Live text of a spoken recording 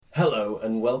Hello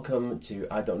and welcome to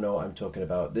I Don't Know What I'm Talking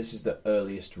About. This is the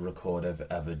earliest record I've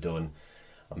ever done.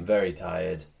 I'm very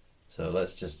tired, so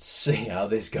let's just see how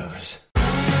this goes.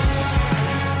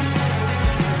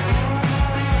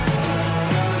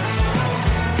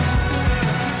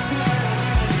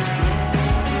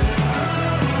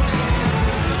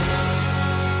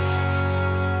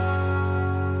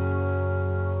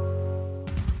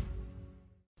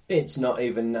 It's not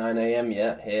even 9 a.m.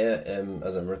 yet here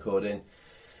as I'm recording.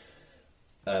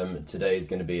 Today is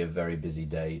going to be a very busy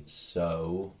day,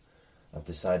 so I've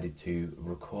decided to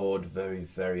record very,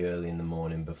 very early in the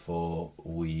morning before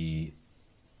we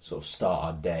sort of start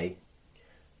our day.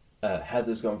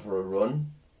 Heather's gone for a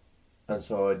run, and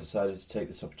so I decided to take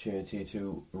this opportunity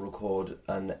to record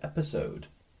an episode.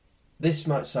 This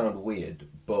might sound weird,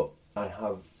 but I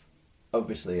have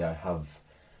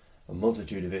a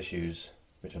multitude of issues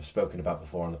which I've spoken about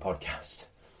before on the podcast.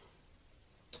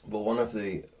 But one of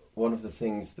the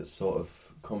things that sort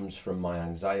of comes from my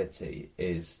anxiety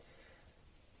is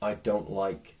I don't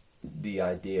like the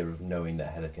idea of knowing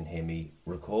that Heather can hear me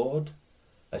record.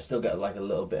 I still get like a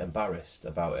little bit embarrassed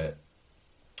about it.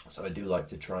 So I do like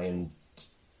to try and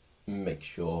make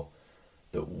sure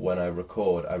that when I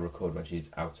record when she's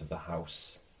out of the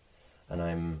house and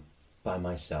I'm by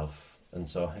myself, and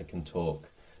so I can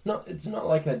talk. It's not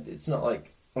like I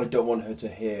don't want her to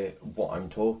hear what I'm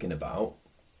talking about.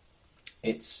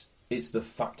 It's the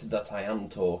fact that I am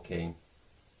talking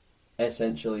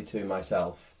essentially to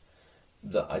myself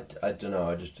that I don't know,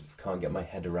 I just can't get my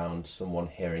head around someone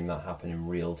hearing that happen in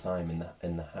real time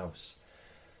in the house.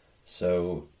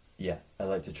 So yeah, I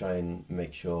like to try and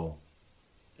make sure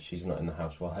she's not in the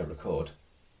house while I record.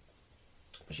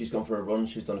 But she's gone for a run.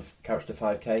 She's done a couch to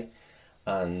 5k,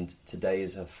 and today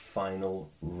is her final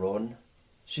run.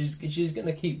 She's going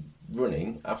to keep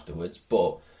running afterwards,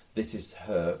 but this is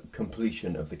her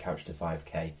completion of the couch to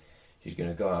 5k. She's going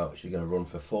to go out, she's going to run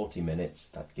for 40 minutes.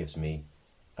 That gives me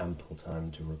ample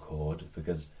time to record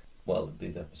because, well,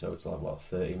 these episodes are like,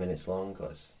 30 minutes long.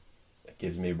 It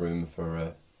gives me room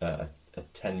for a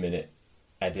 10-minute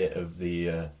edit of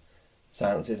the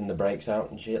silences and the breaks out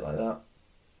and shit like that.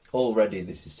 Already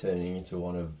this is turning into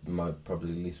one of my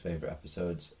probably least favourite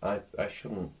episodes. I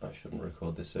shouldn't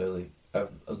record this early.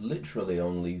 I've literally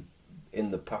only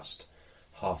in the past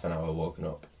half an hour woken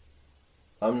up.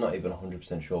 I'm not even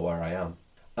 100% sure where I am.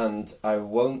 And I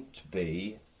won't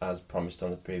be, as promised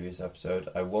on the previous episode,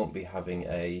 I won't be having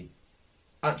a...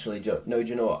 Actually, do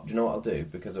you know what? Do you know what I'll do?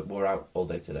 Because we're out all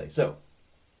day today. So,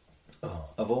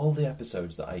 of all the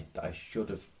episodes that I should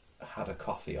have had a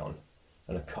coffee on,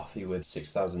 and a coffee with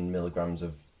 6,000 milligrams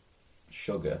of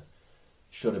sugar,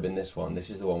 should have been this one. This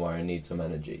is the one where I need some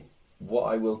energy. What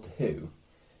I will do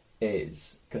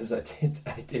is, because I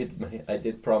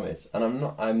did promise,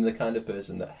 and I'm the kind of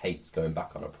person that hates going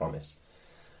back on a promise.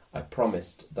 I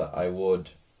promised that I would,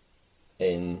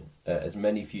 in as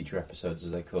many future episodes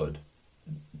as I could,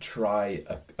 try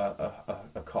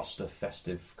a Costa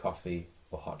festive coffee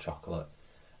or hot chocolate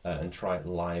and try it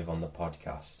live on the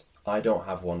podcast. I don't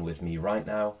have one with me right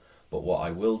now, but what I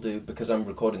will do, because I'm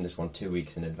recording this one 2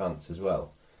 weeks in advance as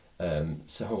well,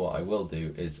 so what I will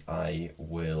do is I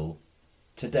will,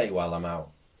 today while I'm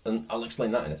out, and I'll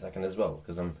explain that in a second as well,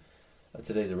 because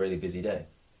today's a really busy day.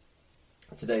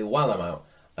 Today while I'm out,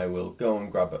 I will go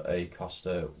and grab a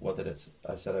Costa,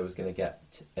 I said I was going to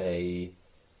get a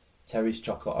Terry's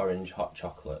Chocolate Orange hot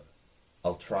chocolate.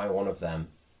 I'll try one of them,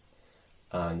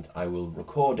 and I will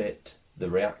record it, the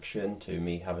reaction to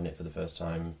me having it for the first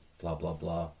time, blah blah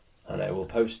blah, and I will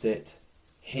post it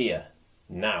here,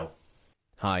 now.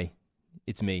 Hi,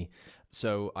 it's me.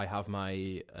 So I have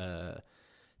my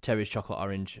Terry's Chocolate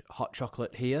Orange hot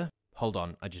chocolate here. Hold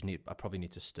on, I probably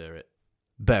need to stir it.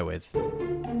 Bear with.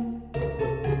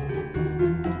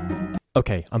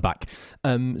 Okay, I'm back.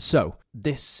 So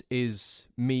this is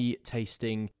me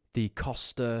tasting the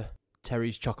Costa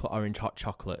Terry's Chocolate Orange hot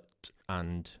chocolate,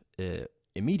 and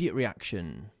immediate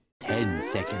reaction. 10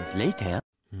 seconds later.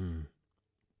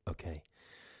 Okay.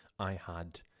 I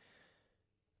had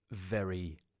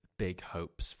very big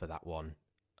hopes for that one,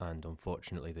 and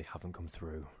unfortunately they haven't come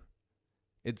through.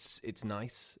 It's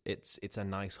nice. It's a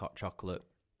nice hot chocolate,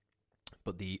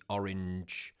 but the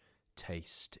orange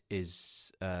taste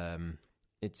is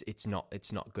it's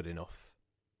not good enough.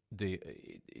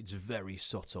 It's very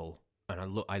subtle.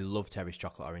 And I love Terry's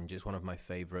Chocolate Orange. It's one of my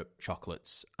favourite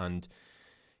chocolates. And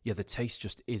yeah, the taste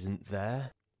just isn't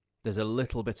there. There's a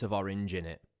little bit of orange in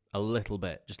it. A little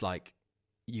bit. Just like,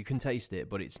 you can taste it,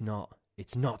 but it's not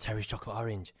Terry's Chocolate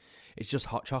Orange. It's just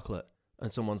hot chocolate.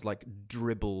 And someone's like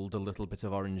dribbled a little bit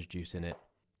of orange juice in it.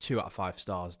 2 out of 5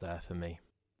 stars there for me.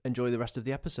 enjoy the rest of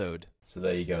the episode. So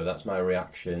there you go. That's my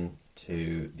reaction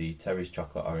to the Terry's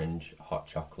Chocolate Orange hot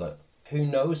chocolate. Who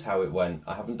knows how it went?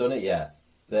 I haven't done it yet.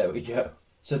 There we go.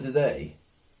 So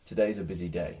today's a busy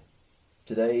day.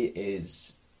 Today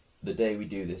is the day we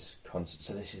do this concert.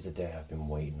 So this is the day I've been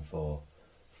waiting for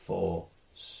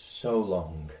so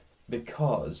long,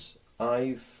 because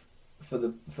for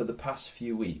the past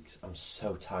few weeks, I'm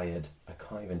so tired. I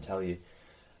can't even tell you.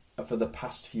 For the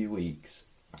past few weeks,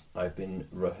 I've been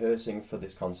rehearsing for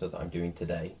this concert that I'm doing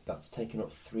today. That's taken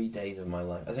up 3 days of my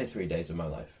life. I say 3 days of my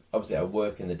life. Obviously, I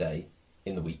work in the day,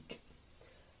 in the week.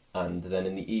 And then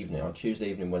in the evening, on Tuesday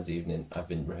evening, Wednesday evening, I've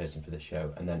been rehearsing for this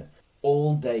show. And then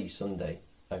all day Sunday,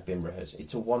 I've been rehearsing.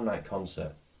 It's a one-night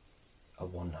concert. A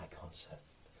one-night concert.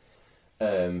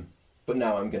 But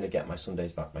now I'm going to get my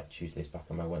Sundays back, my Tuesdays back,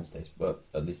 and my Wednesdays. Well,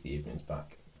 at least the evenings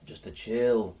back. Just to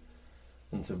chill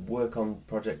and to work on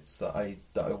projects that I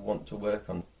want to work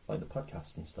on, like the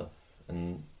podcast and stuff,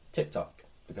 and TikTok,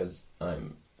 because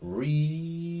I'm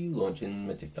relaunching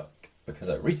my TikTok, because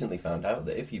I recently found out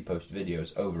that if you post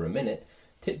videos over a minute,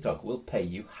 TikTok will pay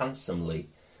you handsomely.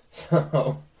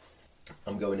 So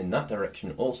I'm going in that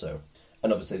direction also.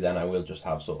 And obviously then I will just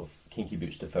have sort of Kinky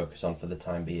Boots to focus on for the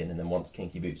time being, and then once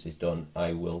Kinky Boots is done,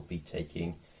 I will be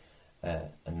taking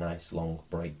a nice long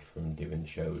break from doing the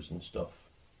shows and stuff,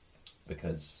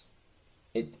 because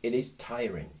it is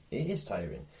tiring. It is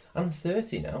tiring. I'm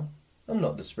 30 now. I'm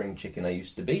not the spring chicken I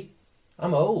used to be.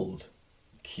 I'm old.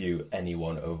 Cue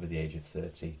anyone over the age of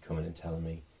 30 coming and telling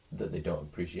me that they don't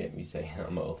appreciate me saying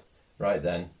I'm old. Right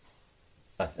then,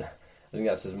 I think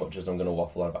that's as much as I'm going to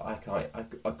waffle on about.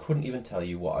 I couldn't even tell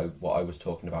you what I was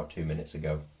talking about 2 minutes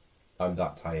ago. I'm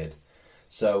that tired.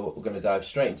 So we're going to dive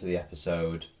straight into the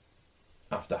episode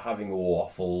after having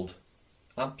waffled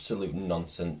absolute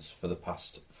nonsense for the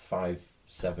past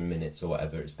 5-7 minutes or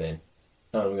whatever it's been.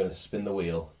 And I'm going to spin the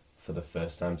wheel for the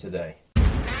first time today.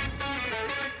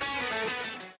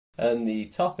 And the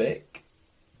topic,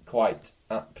 quite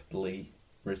aptly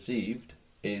received,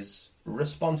 is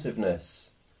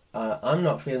responsiveness. I'm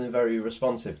not feeling very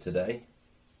responsive today.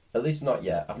 At least not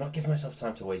yet. I've not given myself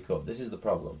time to wake up. This is the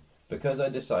problem. Because I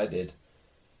decided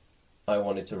I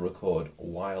wanted to record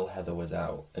while Heather was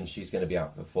out, and she's going to be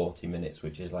out for 40 minutes,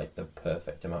 which is like the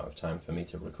perfect amount of time for me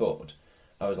to record.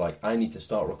 I was like, I need to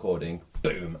start recording,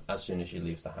 boom, as soon as she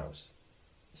leaves the house.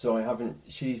 So I haven't,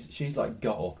 she's like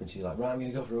got up and she's like, right, I'm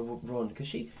going to go for a run. Because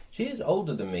she is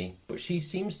older than me, but she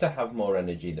seems to have more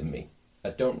energy than me. I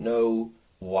don't know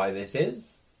why this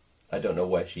is. I don't know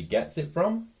where she gets it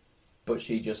from, but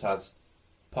she just has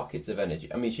pockets of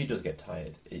energy. I mean, she does get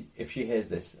tired. If she hears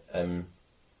this and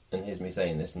hears me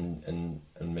saying this and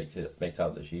makes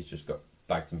out that she's just got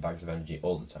bags and bags of energy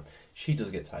all the time, she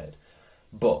does get tired.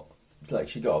 But like,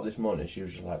 she got up this morning, she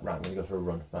was just like, right, I'm going to go for a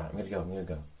run. Right, I'm going to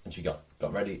go. And she got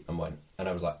ready and went. And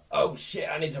I was like, oh shit,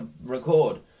 I need to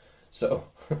record. So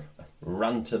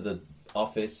ran to the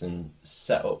office and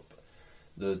set up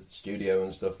the studio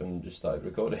and stuff and just started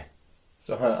recording.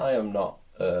 So I'm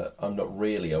not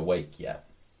really awake yet.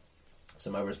 So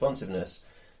my responsiveness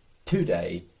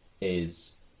today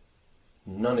is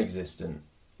non-existent.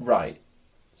 Right.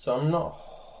 So I'm not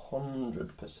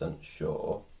 100%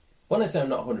 sure. When I say I'm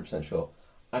not 100% sure,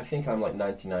 I think I'm like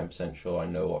 99% sure I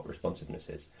know what responsiveness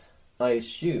is. I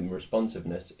assume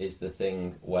responsiveness is the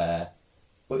thing where,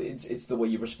 well, it's the way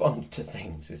you respond to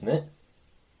things, isn't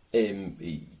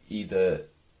it? Either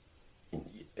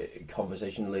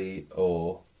conversationally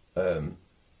or God,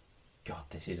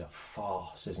 this is a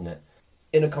farce, isn't it?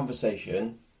 In a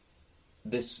conversation, I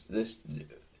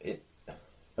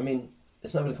mean,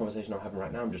 it's not really a conversation I'm having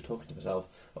right now. I'm just talking to myself.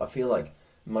 But I feel like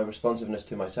my responsiveness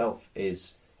to myself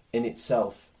is in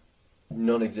itself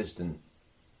non-existent.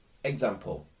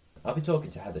 Example: I'll be talking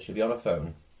to Heather. She'll be on her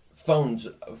phone.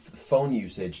 Phone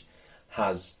usage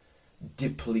has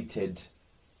depleted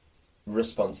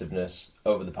responsiveness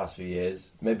over the past few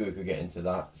years. Maybe we could get into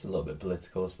that. It's a little bit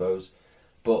political, I suppose.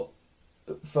 But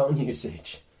phone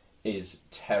usage is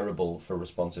terrible for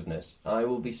responsiveness. I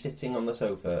will be sitting on the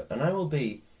sofa and I will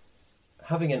be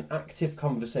having an active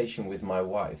conversation with my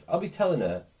wife. I'll be telling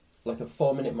her like a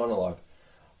 4-minute monologue.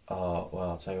 Oh, well,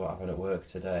 I'll tell you what happened at work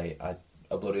today.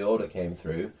 A bloody order came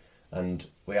through and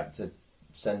we had to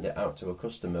send it out to a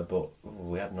customer, but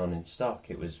we had none in stock.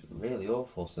 It was really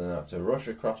awful. So then I had to rush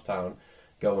across town,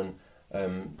 go and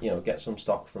get some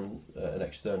stock from an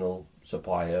external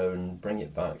supplier and bring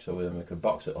it back so then we could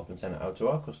box it up and send it out to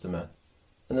our customer.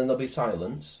 And then there'll be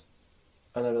silence,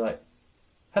 and they'll be like,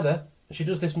 Heather, and she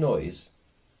does this noise,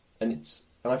 and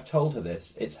I've told her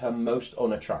this, it's her most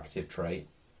unattractive trait.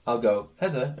 I'll go,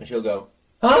 Heather, and she'll go,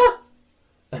 huh?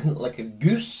 And like a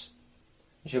goose,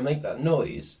 And she'll make that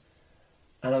noise,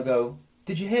 and I'll go,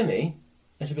 "Did you hear me?"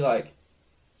 And she'll be like,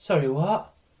 "Sorry,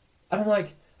 what?" And I'm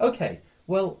like, "Okay,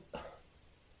 well,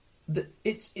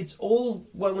 it's all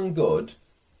well and good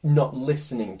not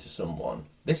listening to someone.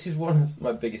 This is one of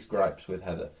my biggest gripes with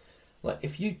Heather. Like,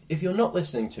 if you're not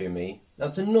listening to me,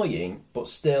 that's annoying, but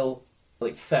still,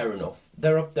 like, fair enough.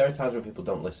 There are times when people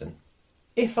don't listen.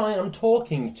 If I am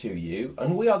talking to you,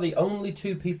 and we are the only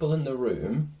two people in the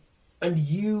room, and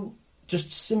you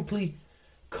just simply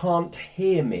can't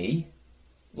hear me,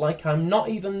 like I'm not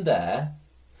even there,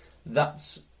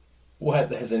 that's where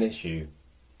there's an issue.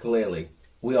 Clearly,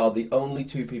 we are the only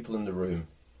two people in the room,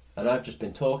 and I've just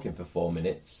been talking for 4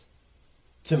 minutes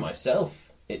to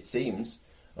myself, it seems.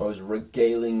 I was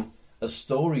regaling a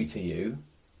story to you,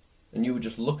 and you were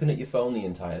just looking at your phone the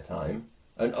entire time,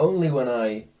 and only when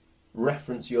I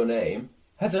reference your name,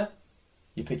 Heather,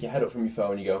 you pick your head up from your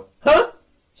phone and you go, "Huh?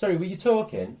 Sorry, were you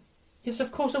talking?" "Yes,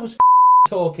 of course I was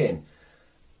talking."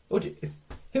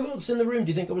 Who else in the room do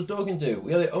you think I was talking to?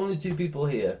 We are the only two people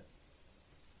here.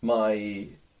 My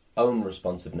own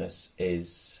responsiveness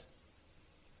is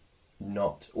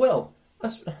not... Well,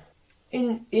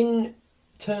 in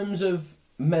terms of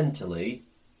mentally,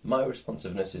 my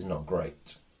responsiveness is not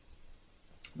great.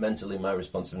 Mentally, my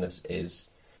responsiveness is...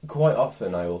 Quite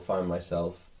often I will find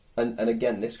myself... And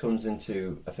again, this comes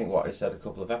into, I think, what I said a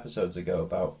couple of episodes ago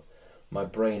about my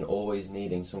brain always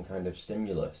needing some kind of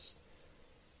stimulus.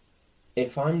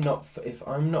 If I'm not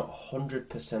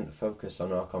 100% focused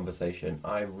on our conversation,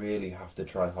 I really have to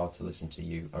try hard to listen to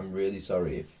you. I'm really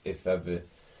sorry if ever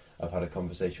I've had a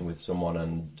conversation with someone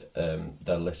and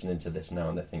they're listening to this now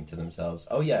and they think to themselves,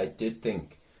 "Oh yeah, I did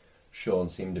think Sean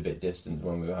seemed a bit distant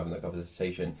when we were having that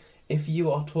conversation." If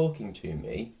you are talking to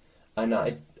me and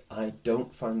I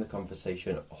don't find the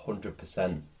conversation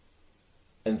 100%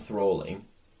 enthralling,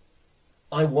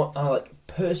 I want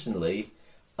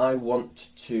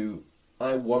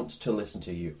to listen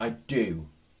to you. I do.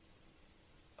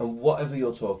 And whatever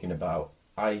you're talking about,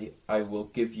 I will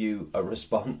give you a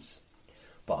response,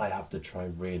 but I have to try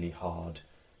really hard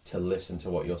to listen to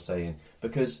what you're saying.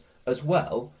 Because, as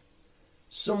well,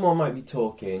 someone might be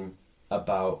talking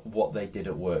about what they did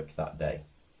at work that day.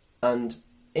 And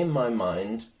in my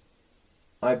mind,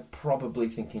 I'm probably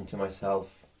thinking to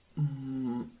myself,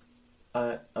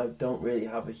 I don't really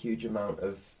have a huge amount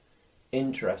of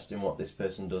interest in what this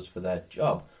person does for their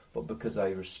job, but because I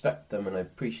respect them and I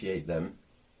appreciate them,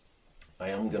 I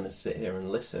am going to sit here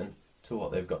and listen to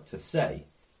what they've got to say,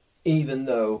 even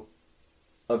though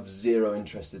I've zero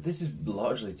interest. This is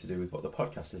largely to do with what the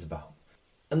podcast is about.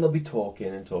 And they'll be talking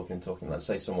and talking and talking. Let's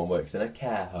say someone works in a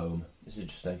care home. This is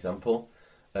just an example.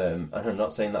 And I'm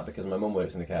not saying that because my mum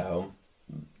works in a care home.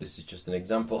 This is just an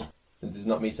example. This is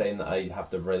not me saying that I have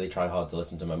to really try hard to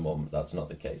listen to my mum. That's not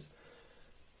the case.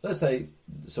 Let's say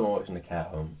someone works in a care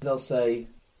home. They'll say,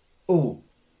 "Oh,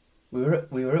 we were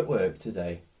at work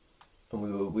today, and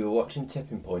we were watching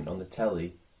Tipping Point on the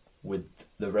telly with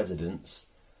the residents,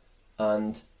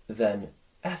 and then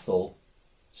Ethel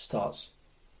starts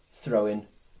throwing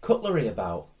cutlery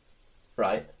about."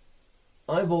 Right?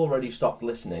 I've already stopped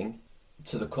listening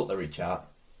to the cutlery chat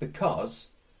because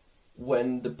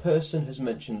when the person has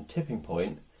mentioned Tipping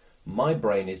Point, my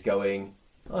brain is going,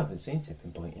 "I haven't seen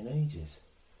Tipping Point in ages.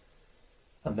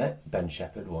 I met Ben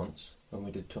Shepherd once when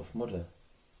we did Tough Mudder.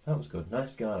 That was good.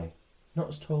 Nice guy. Not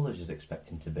as tall as you'd expect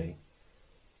him to be.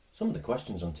 Some of the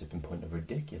questions on Tipping Point are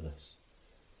ridiculous.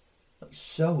 Like,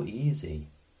 so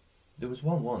easy. There was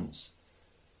one once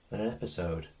in an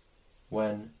episode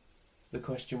when the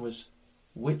question was,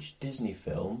 which Disney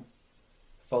film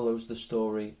follows the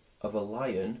story of a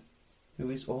lion who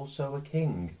is also a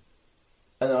king?"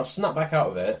 And then I'll snap back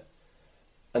out of it,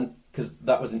 and because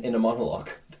that was an inner monologue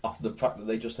off the fact that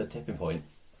they just said Tipping Point.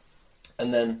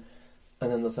 And then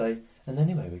they'll say, "And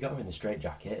anyway, we got her in the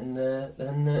straitjacket, and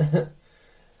then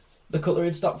the cutlery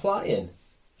had stopped flying."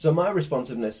 So my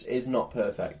responsiveness is not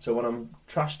perfect. So when I'm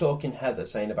trash talking Heather,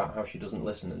 saying about how she doesn't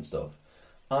listen and stuff,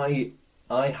 I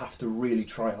have to really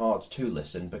try hard to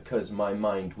listen because my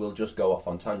mind will just go off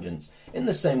on tangents in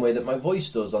the same way that my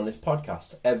voice does on this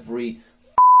podcast every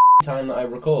time that I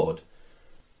record.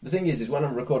 The thing is when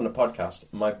I'm recording a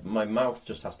podcast, my mouth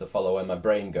just has to follow where my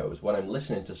brain goes. When I'm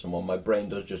listening to someone, my brain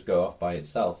does just go off by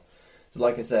itself. So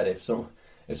like I said, if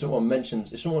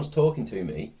someone's talking to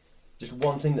me, just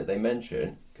one thing that they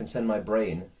mention can send my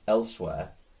brain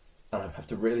elsewhere, and I have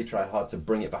to really try hard to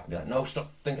bring it back and be like, "No,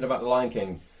 stop thinking about the Lion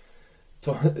King.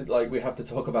 We have to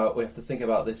think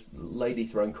about this lady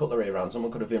throwing cutlery around.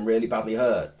 Someone could have been really badly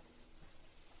hurt."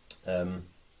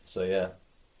 So yeah,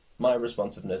 my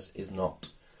responsiveness is not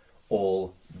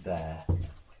all there.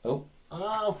 Oh,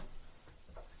 Oh.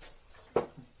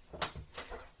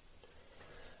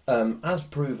 As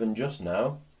proven just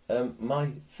now,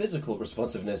 my physical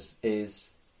responsiveness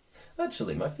is...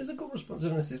 Actually, my physical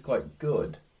responsiveness is quite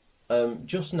good.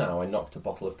 Just now I knocked a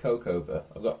bottle of Coke over.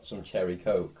 I've got some cherry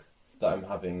Coke that I'm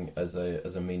having as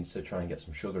a means to try and get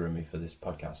some sugar in me for this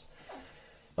podcast.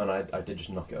 And I did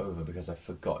just knock it over because I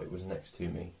forgot it was next to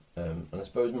me. And I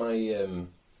suppose my...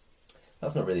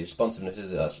 that's not really responsiveness,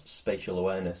 is it? That's spatial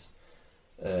awareness.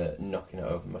 Knocking it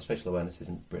over. My spatial awareness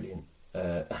isn't brilliant.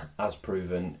 As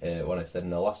proven when I said in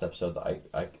the last episode that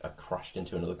I crashed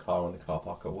into another car on the car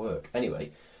park at work.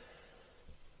 Anyway,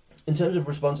 in terms of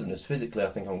responsiveness, physically I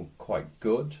think I'm quite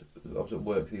good. I was at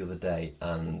work the other day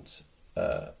and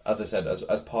as I said,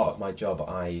 as part of my job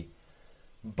I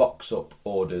box up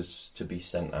orders to be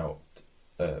sent out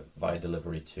via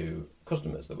delivery to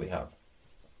customers that we have.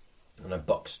 And I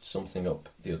boxed something up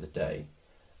the other day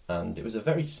and it was a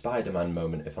very Spider-Man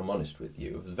moment, if I'm honest with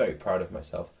you. I was very proud of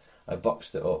myself. I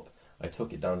boxed it up, I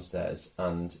took it downstairs,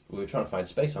 and we were trying to find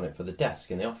space on it for the desk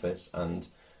in the office. And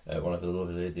one of the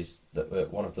lovely ladies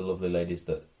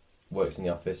that works in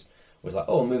the office was like,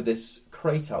 "Oh, I'll move this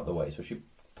crate out the way." So she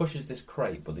pushes this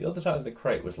crate, but the other side of the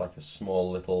crate was like a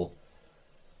small little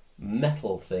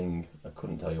metal thing. I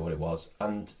couldn't tell you what it was.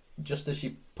 And just as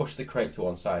she pushed the crate to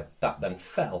one side, that then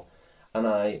fell, and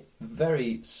I,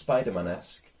 very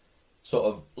Spider-Man-esque, sort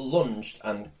of lunged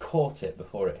and caught it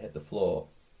before it hit the floor.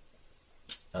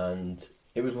 And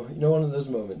it was, one of those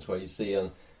moments where you see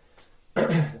on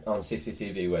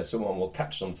CCTV where someone will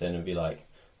catch something and be like,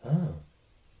 "Oh,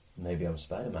 maybe I'm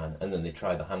Spider-Man," and then they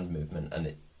try the hand movement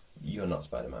and you're not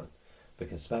Spider-Man,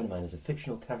 because Spider-Man is a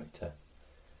fictional character,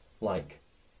 like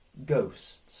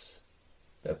ghosts.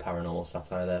 Bit of paranormal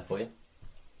satire there for you.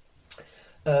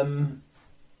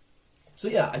 So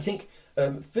yeah, I think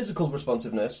physical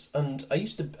responsiveness, and I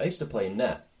used to play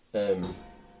net.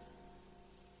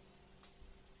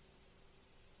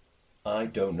 I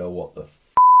don't know what the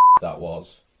that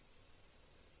was.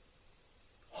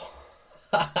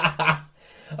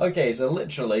 Okay, so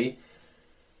literally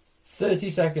 30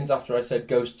 seconds after I said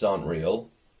ghosts aren't real,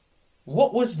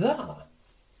 what was that?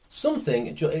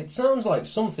 It sounds like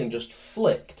something just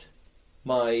flicked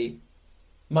my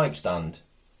mic stand,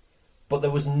 but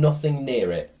there was nothing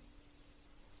near it.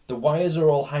 The wires are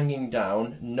all hanging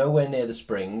down, nowhere near the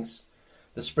springs.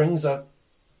 The springs are...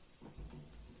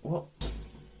 What?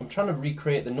 I'm trying to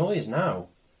recreate the noise now.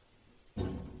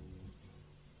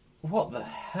 What the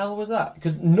hell was that?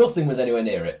 Because nothing was anywhere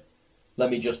near it. Let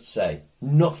me just say,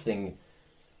 nothing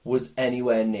was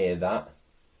anywhere near that.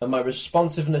 And my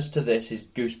responsiveness to this is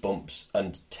goosebumps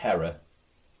and terror.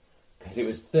 Because it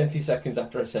was 30 seconds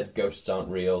after I said ghosts aren't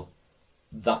real.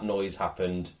 That noise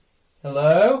happened.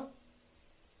 Hello?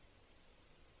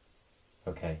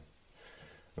 Okay.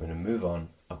 I'm going to move on.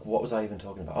 What was I even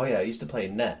talking about? Oh yeah, I used to play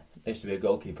net. I used to be a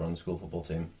goalkeeper on the school football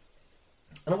team.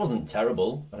 And I wasn't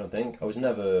terrible, I don't think. I was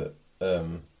never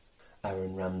Aaron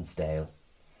Ramsdale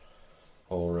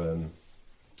or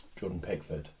Jordan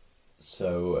Pickford.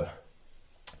 So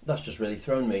that's just really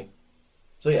thrown me.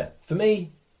 So yeah, for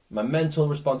me, my mental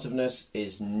responsiveness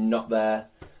is not there,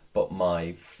 but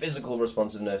my physical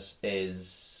responsiveness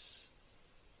is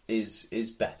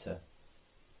better.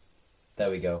 There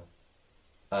we go.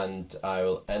 And I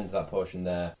will end that portion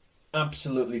there.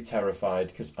 Absolutely terrified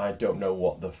because I don't know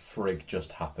what the frig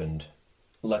just happened.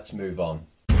 Let's move on.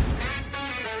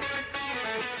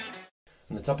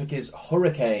 And the topic is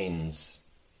hurricanes.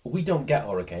 We don't get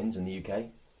hurricanes in the UK,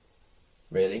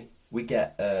 really. We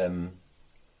get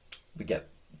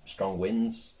strong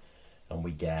winds, and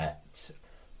we get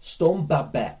Storm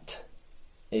Babette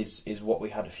is what we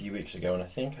had a few weeks ago, and I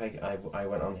think I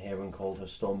went on here and called her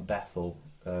Storm Bethel,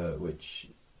 which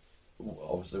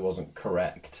obviously wasn't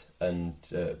correct, and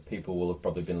people will have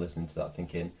probably been listening to that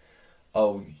thinking,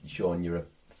 "Oh, Sean, you're a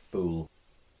fool."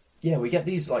 Yeah, we get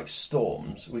these like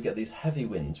storms, we get these heavy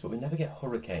winds, but we never get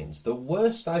hurricanes. The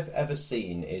worst I've ever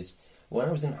seen is when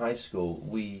I was in high school,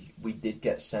 we did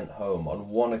get sent home on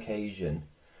one occasion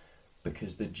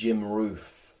because the gym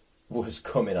roof was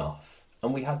coming off.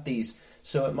 And we had these...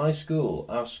 So at my school,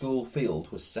 our school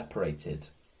field was separated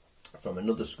from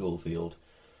another school field,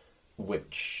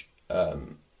 which...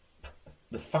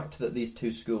 the fact that these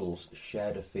two schools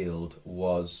shared a field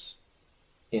was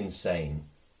insane.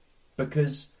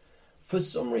 Because for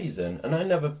some reason, and I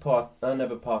never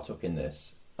partook in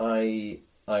this, I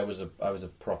was a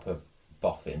proper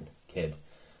boffin kid.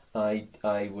 I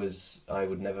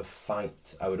would never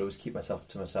fight. I would always keep myself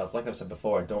to myself. Like I've said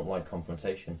before, I don't like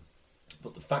confrontation.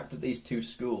 But the fact that these two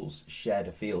schools shared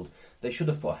a field, they should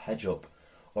have put a hedge up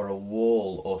or a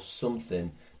wall or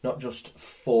something not just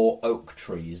 4 oak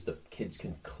trees that kids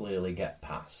can clearly get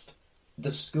past.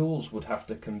 The schools would have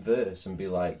to converse and be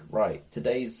like, right,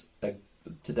 today's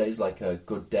like a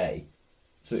good day.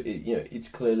 So, it's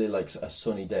clearly like a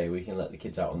sunny day. We can let the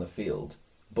kids out on the field.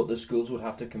 But the schools would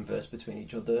have to converse between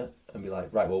each other and be like,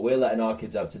 right, well, we're letting our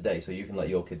kids out today, so you can let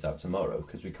your kids out tomorrow,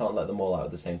 because we can't let them all out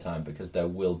at the same time, because there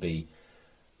will be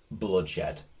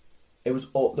bloodshed. There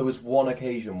was one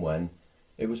occasion when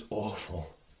it was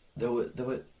awful. There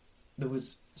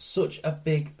was such a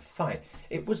big fight.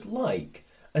 It was like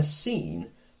a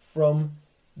scene from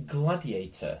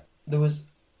Gladiator. There was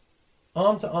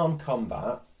arm-to-arm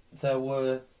combat. There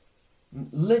were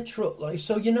literal, like,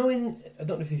 so I don't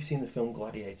know if you've seen the film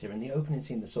Gladiator. In the opening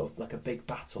scene, there's sort of like a big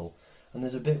battle, and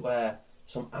there's a bit where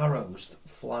some arrows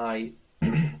fly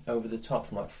over the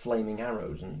top, like flaming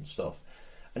arrows and stuff.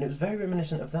 And it was very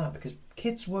reminiscent of that, because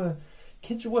kids were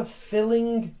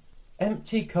filling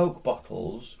empty Coke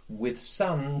bottles with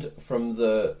sand from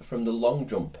the long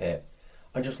jump pit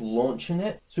and just launching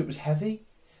it, so it was heavy.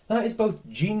 That is both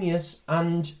genius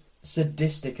and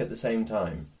sadistic at the same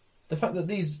time. The fact that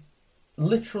these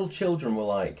literal children were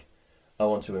like, I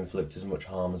want to inflict as much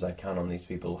harm as I can on these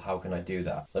people. How can I do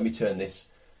that? Let me turn this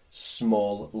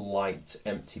small, light,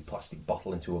 empty plastic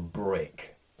bottle into a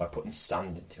brick by putting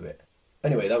sand into it.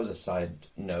 Anyway, that was a side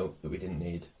note that we didn't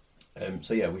need.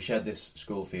 We shared this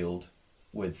school field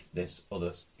with this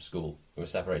other school. We were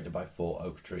separated by 4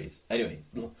 oak trees. Anyway,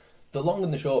 the long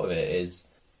and the short of it is,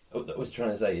 what I was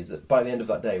trying to say is that by the end of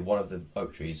that day, one of the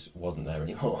oak trees wasn't there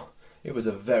anymore. It was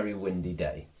a very windy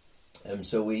day.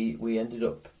 So we ended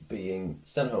up being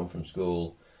sent home from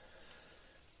school,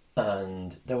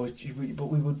 and but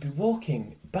we would be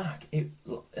walking back.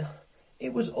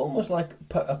 It was almost like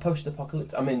a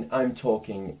post-apocalyptic. I mean, I'm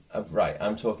talking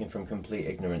from complete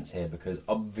ignorance here, because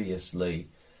obviously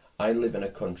I live in a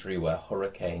country where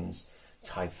hurricanes,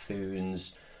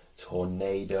 typhoons,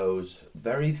 tornadoes,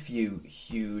 very few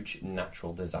huge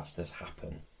natural disasters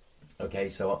happen. Okay,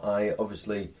 so I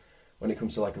obviously, when it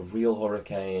comes to like a real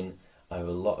hurricane, I have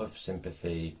a lot of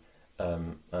sympathy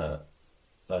and a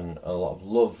lot of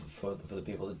love for the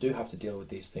people that do have to deal with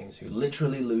these things, who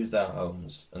literally lose their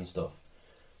homes and stuff.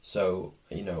 So,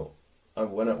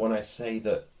 when I say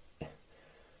that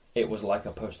it was like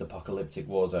a post-apocalyptic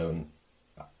war zone,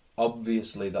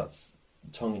 obviously that's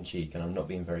tongue-in-cheek, and I'm not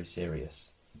being very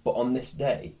serious. But on this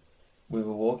day, we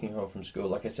were walking home from school.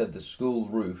 Like I said, the school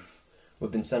roof,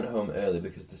 we'd been sent home early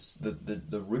because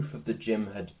the roof of the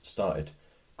gym had started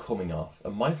coming off,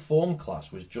 and my form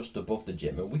class was just above the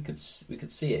gym, and we could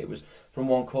see it. It was from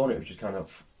one corner, it was just kind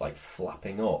of like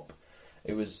flapping up.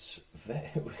 It was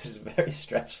very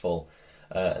stressful,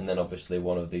 and then obviously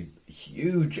one of the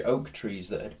huge oak trees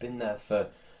that had been there for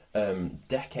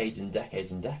decades and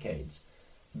decades and decades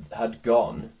had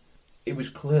gone. It was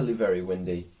clearly very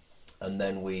windy, and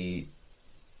then we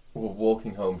were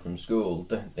walking home from school.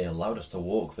 They allowed us to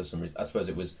walk for some reason. I suppose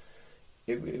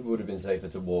it would have been safer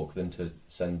to walk than to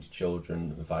send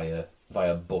children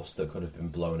via bus that could have been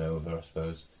blown over, I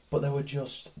suppose. But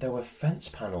there were fence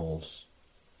panels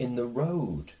in the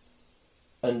road,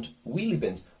 and wheelie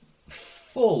bins,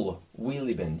 full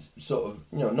wheelie bins, sort of,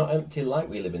 not empty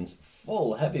light wheelie bins,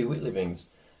 full heavy wheelie bins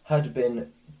had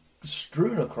been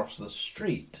strewn across the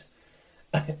street.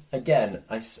 Again,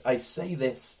 I say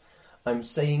this, I'm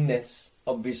saying this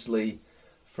obviously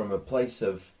from a place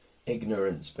of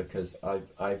ignorance, because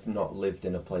I've not lived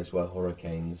in a place where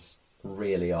hurricanes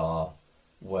really are,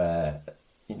 where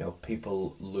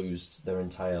people lose their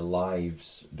entire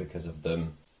lives because of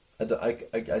them. I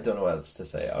don't know what else to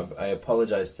say. I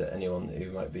apologise to anyone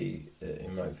who might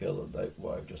feel that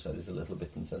what I've just said is a little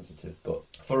bit insensitive, but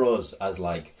for us as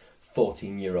like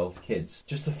 14-year-old kids,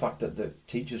 just the fact that the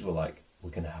teachers were like, we're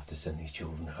going to have to send these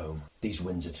children home. These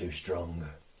winds are too strong.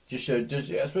 I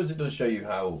suppose it does show you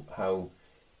how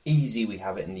easy we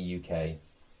have it in the UK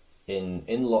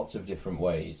in lots of different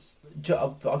ways.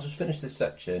 I'll just finish this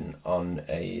section on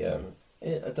a...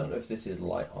 I don't know if this is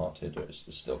light-hearted or it's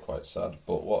still quite sad,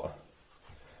 but what...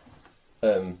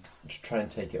 just try and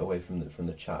take it away from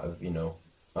the chat of,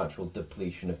 actual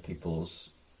depletion of people's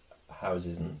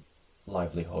houses and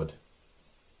livelihood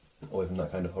away from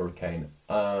that kind of hurricane.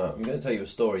 I'm going to tell you a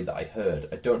story that I heard.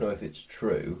 I don't know if it's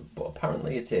true, but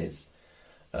apparently it is.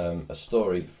 A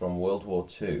story from World War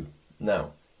II.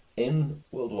 Now, in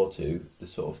World War II, the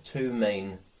sort of 2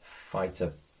 main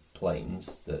fighter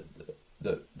planes that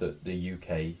the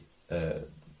UK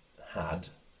had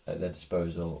at their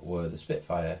disposal were the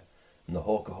Spitfire and the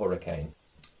Hawker Hurricane,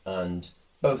 and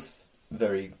both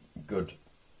very good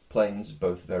planes,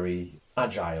 both very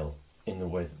agile in the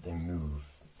way that they move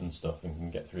and stuff and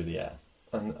can get through the air.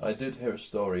 And I did hear a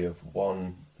story of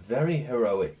one very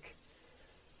heroic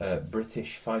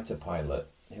British fighter pilot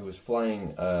who was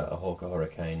flying a Hawker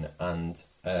Hurricane and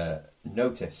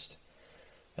noticed,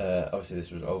 obviously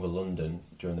this was over London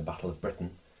during the Battle of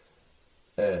Britain,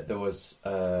 there was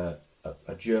a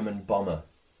German bomber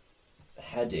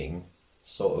heading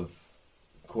sort of,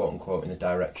 quote unquote, in the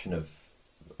direction of,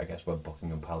 I guess, where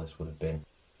Buckingham Palace would have been.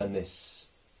 And this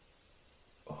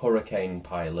Hurricane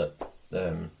pilot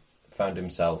found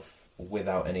himself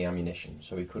without any ammunition,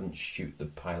 so he couldn't shoot the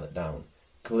pilot down.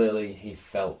 Clearly he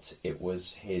felt it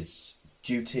was his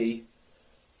duty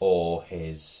or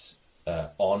his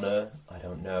honour, I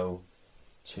don't know,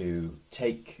 to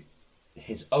take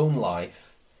his own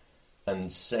life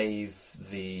and save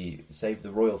the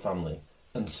royal family.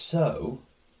 And so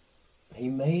he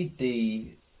made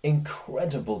the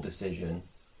incredible decision,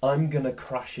 I'm going to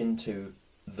crash into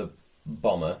the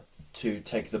bomber to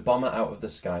take the bomber out of the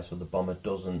sky so the bomber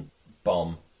doesn't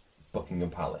bomb Buckingham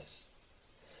Palace.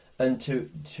 And to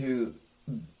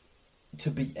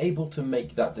be able to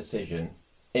make that decision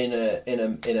in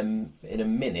a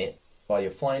minute while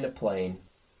you're flying a plane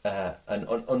and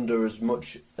under as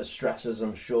much stress as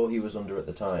I'm sure he was under at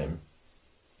the time.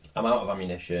 I'm out of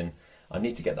ammunition. I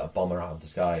need to get that bomber out of the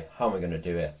sky. How am I going to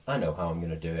do it? I know how I'm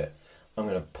going to do it. I'm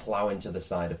going to plough into the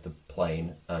side of the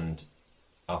plane and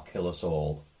I'll kill us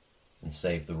all and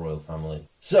save the royal family.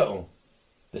 So,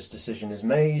 this decision is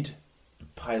made. The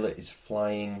pilot is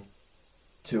flying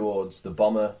towards the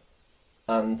bomber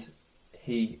and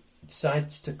he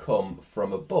decides to come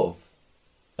from above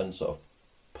and sort of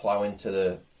plough into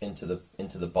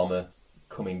the bomber,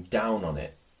 coming down on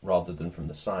it rather than from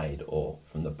the side or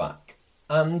from the back.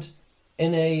 And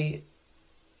in a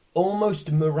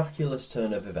almost miraculous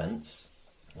turn of events,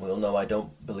 we all know I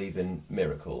don't believe in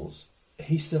miracles,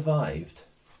 he survived.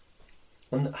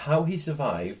 And how he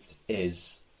survived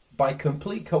is by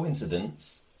complete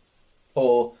coincidence,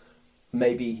 or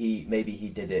maybe he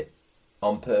did it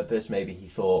on purpose. Maybe he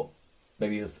thought,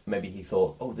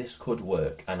 oh, this could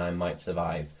work and I might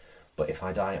survive. But if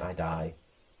I die, I die.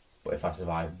 But if I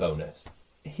survive, bonus.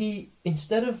 He,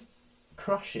 instead of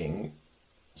crashing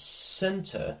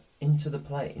center into the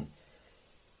plane,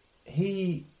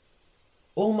 he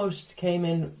almost came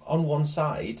in on one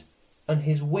side and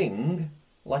his wing,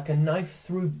 like a knife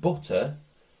through butter,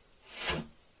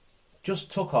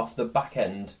 just took off the back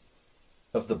end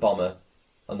of the bomber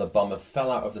and the bomber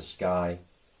fell out of the sky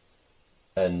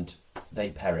and they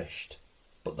perished.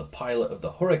 But the pilot of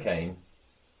the Hurricane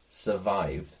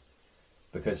survived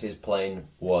because his plane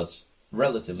was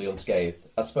relatively unscathed.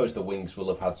 I suppose the wings will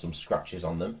have had some scratches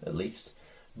on them, at least.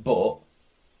 But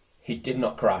he did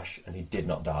not crash and he did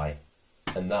not die.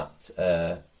 And that's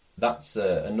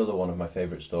another one of my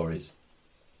favourite stories.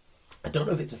 I don't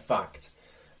know if it's a fact.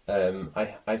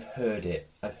 I've heard it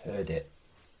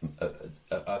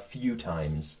a few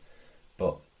times,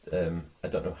 but I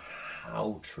don't know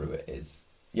how true it is.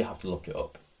 You have to look it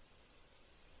up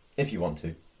if you want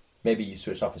to. Maybe you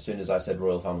switched off as soon as I said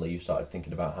royal family. You started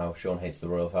thinking about how Sean hates the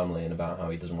royal family and about how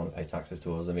he doesn't want to pay taxes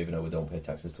towards them, even though we don't pay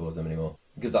taxes towards them anymore.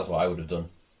 Because that's what I would have done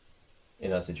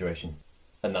in that situation.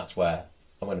 And that's where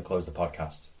I'm going to close the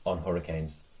podcast on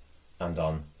hurricanes and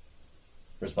on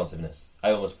responsiveness. I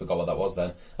almost forgot what that was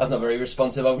then. That's not very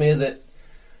responsive of me, is it?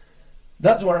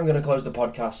 That's where I'm going to close the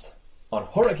podcast, on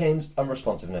hurricanes and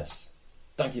responsiveness.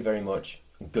 Thank you very much,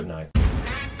 and good night.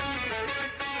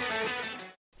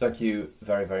 Thank you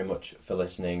very, very much for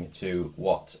listening to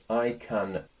what I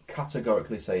can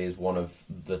categorically say is one of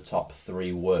the top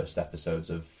 3 worst episodes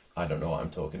of I Don't Know What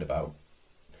I'm Talking About.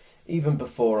 Even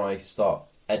before I start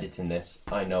editing this,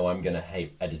 I know I'm going to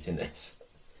hate editing this.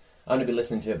 I'm going to be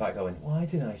listening to it back going, why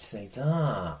did I say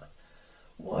that?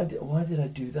 Why did I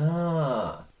do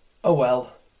that? Oh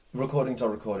well, recordings are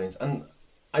recordings. And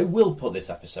I will put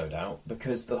this episode out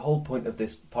because the whole point of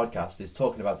this podcast is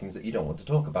talking about things that you don't want to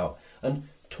talk about. And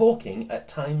talking at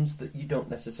times that you don't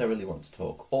necessarily want to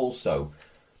talk. Also,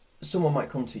 someone might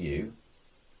come to you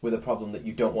with a problem that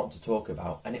you don't want to talk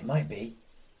about, and it might be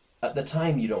at the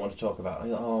time you don't want to talk about.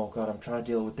 Oh God, I'm trying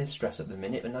to deal with this stress at the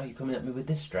minute, and now you're coming at me with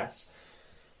this stress.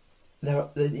 There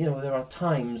are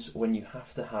times when you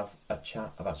have to have a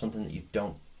chat about something that you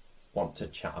don't want to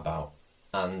chat about,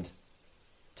 and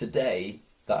today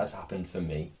that has happened for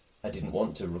me. I didn't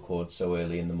want to record so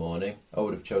early in the morning. I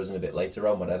would have chosen a bit later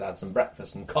on when I'd had some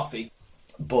breakfast and coffee.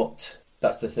 But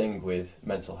that's the thing with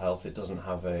mental health. It doesn't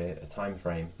have a time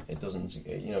frame. It doesn't,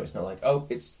 it's not like, oh,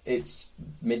 it's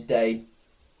midday.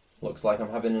 Looks like I'm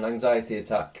having an anxiety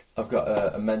attack. I've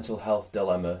got a mental health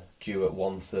dilemma due at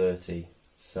 1:30.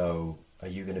 So are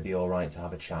you going to be all right to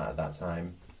have a chat at that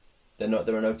time?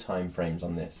 There are no time frames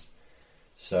on this.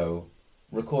 So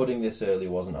recording this early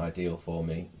wasn't ideal for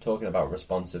me. Talking about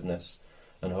responsiveness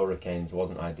and hurricanes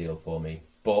wasn't ideal for me.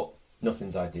 But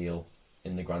nothing's ideal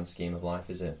in the grand scheme of life,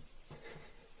 is it?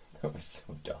 That was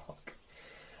so dark.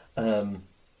 And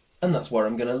that's where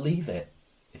I'm going to leave it.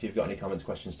 If you've got any comments,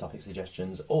 questions, topic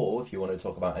suggestions, or if you want to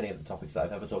talk about any of the topics that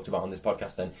I've ever talked about on this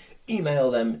podcast, then email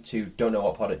them to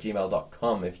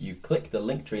don'tknowwhatpod@gmail.com. If you click the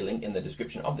Linktree link in the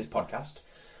description of this podcast,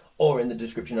 or in the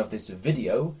description of this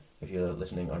video, if you're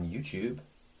listening on YouTube,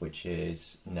 which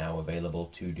is now available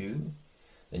to do,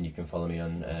 then you can follow me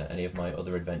on any of my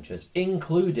other adventures,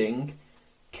 including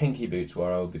Kinky Boots,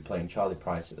 where I will be playing Charlie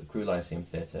Price at the Crew Lyceum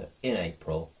Theatre in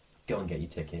April. Go and get your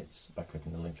tickets by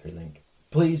clicking the Linktree link.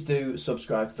 Please do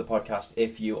subscribe to the podcast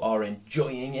if you are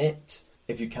enjoying it.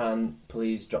 If you can,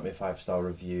 please drop me a 5-star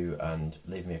review and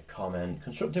leave me a comment.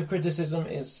 Constructive criticism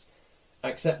is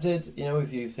accepted. You know,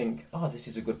 if you think, oh, this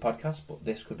is a good podcast, but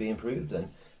this could be improved,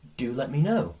 then do let me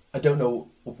know. I don't know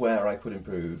where I could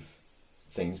improve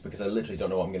things because I literally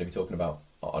don't know what I'm going to be talking about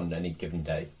on any given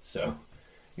day. So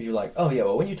if you're like, oh yeah,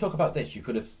 well, when you talk about this, you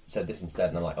could have said this instead.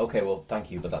 And I'm like, okay, well,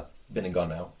 thank you, but that's been and gone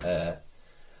now.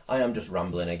 I am just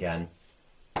rambling again.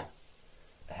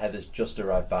 Heather's just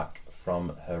arrived back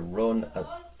from her run.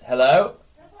 Hello?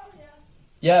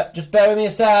 Yeah, just bear with me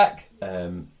a sec.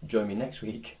 Join me next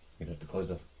week. We're going to have to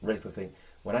close off really quickly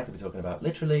when I could be talking about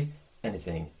literally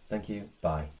anything. Thank you.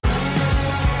 Bye.